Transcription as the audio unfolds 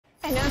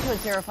Now to a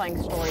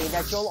terrifying story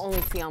that you'll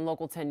only see on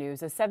Local 10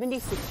 News. A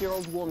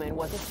 76-year-old woman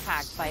was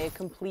attacked by a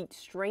complete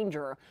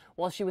stranger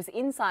while she was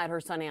inside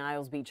her Sunny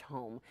Isles Beach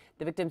home.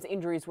 The victim's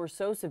injuries were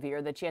so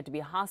severe that she had to be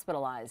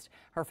hospitalized.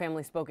 Her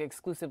family spoke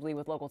exclusively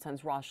with Local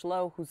 10's Rosh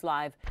Lowe, who's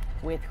live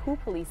with who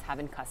police have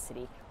in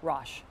custody.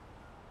 Rosh.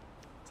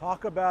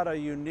 Talk about a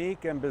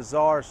unique and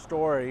bizarre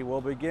story.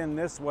 We'll begin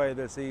this way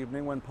this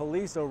evening. When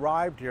police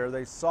arrived here,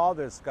 they saw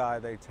this guy,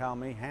 they tell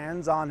me,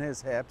 hands on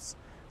his hips,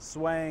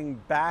 swaying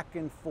back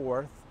and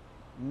forth,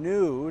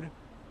 nude,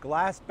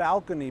 glass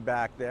balcony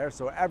back there,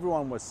 so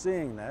everyone was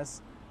seeing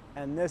this.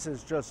 And this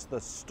is just the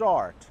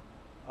start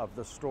of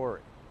the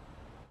story.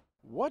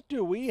 What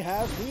do we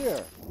have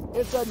here?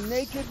 It's a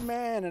naked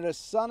man in a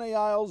Sunny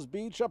Isles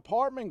Beach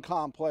apartment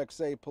complex,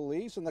 say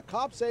police, and the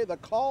cops say the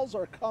calls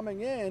are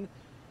coming in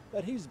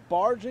that he's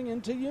barging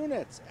into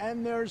units,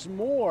 and there's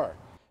more.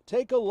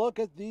 Take a look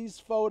at these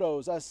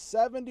photos. A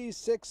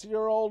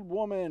 76-year-old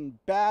woman,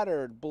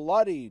 battered,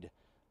 bloodied,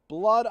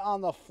 blood on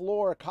the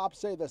floor. Cops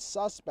say the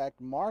suspect,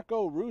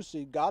 Marco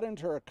Russi, got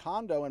into her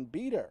condo and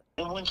beat her.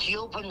 And when she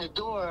opened the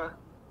door,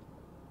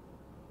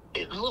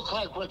 it looked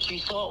like what she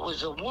thought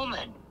was a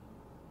woman.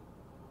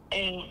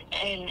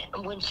 And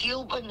when she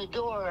opened the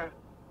door,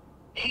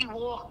 he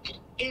walked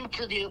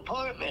into the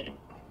apartment.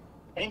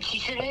 And she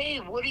said,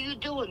 "Hey, what are you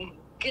doing?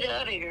 Get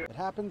out of here." It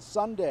happened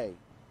Sunday,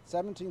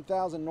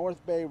 17,000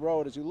 North Bay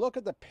Road. As you look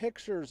at the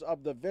pictures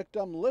of the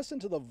victim, listen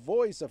to the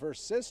voice of her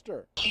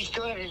sister. She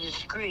started to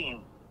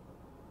scream.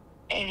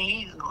 And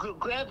he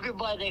grabbed her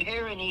by the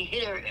hair and he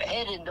hit her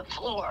head in the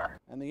floor.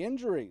 And the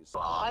injuries. Her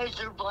eyes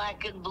are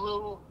black and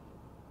blue.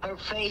 Her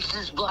face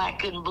is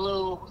black and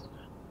blue.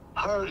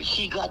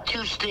 She got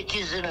 2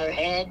 stitches in her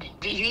head.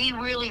 He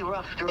really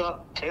roughed her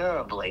up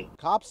terribly.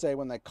 Cops say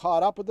when they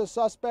caught up with the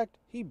suspect,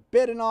 he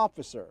bit an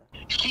officer.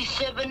 She's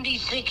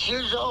 76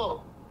 years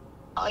old.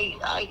 I'm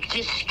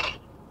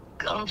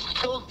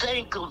so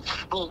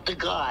thankful to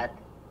God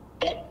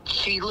that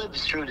she lived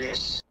through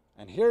this.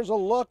 And here's a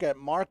look at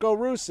Marco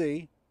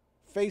Russi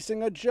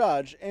facing a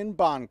judge in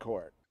bond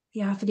court.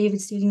 The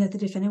affidavit stating that the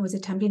defendant was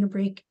attempting to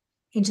break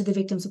into the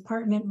victim's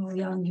apartment while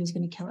yelling he was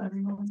going to kill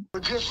everyone. Or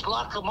just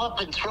lock him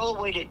up and throw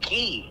away the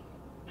key,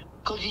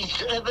 because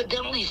he's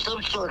evidently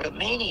some sort of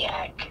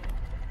maniac.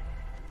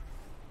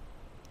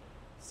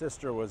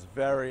 Sister was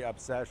very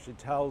upset. She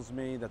tells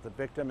me that the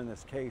victim in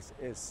this case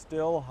is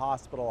still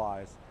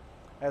hospitalized.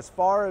 As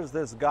far as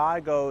this guy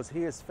goes,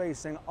 he is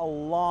facing a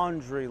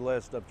laundry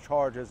list of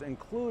charges,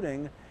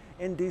 including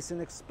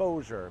indecent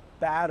exposure,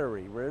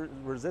 battery,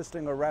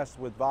 resisting arrest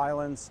with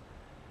violence.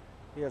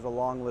 He has a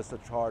long list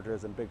of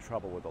charges and big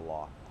trouble with the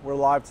law. We're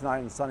live tonight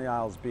in Sunny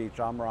Isles Beach.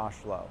 I'm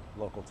Rosh Lowe,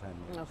 Local 10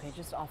 News. Okay,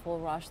 just awful,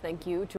 Rosh. Thank you.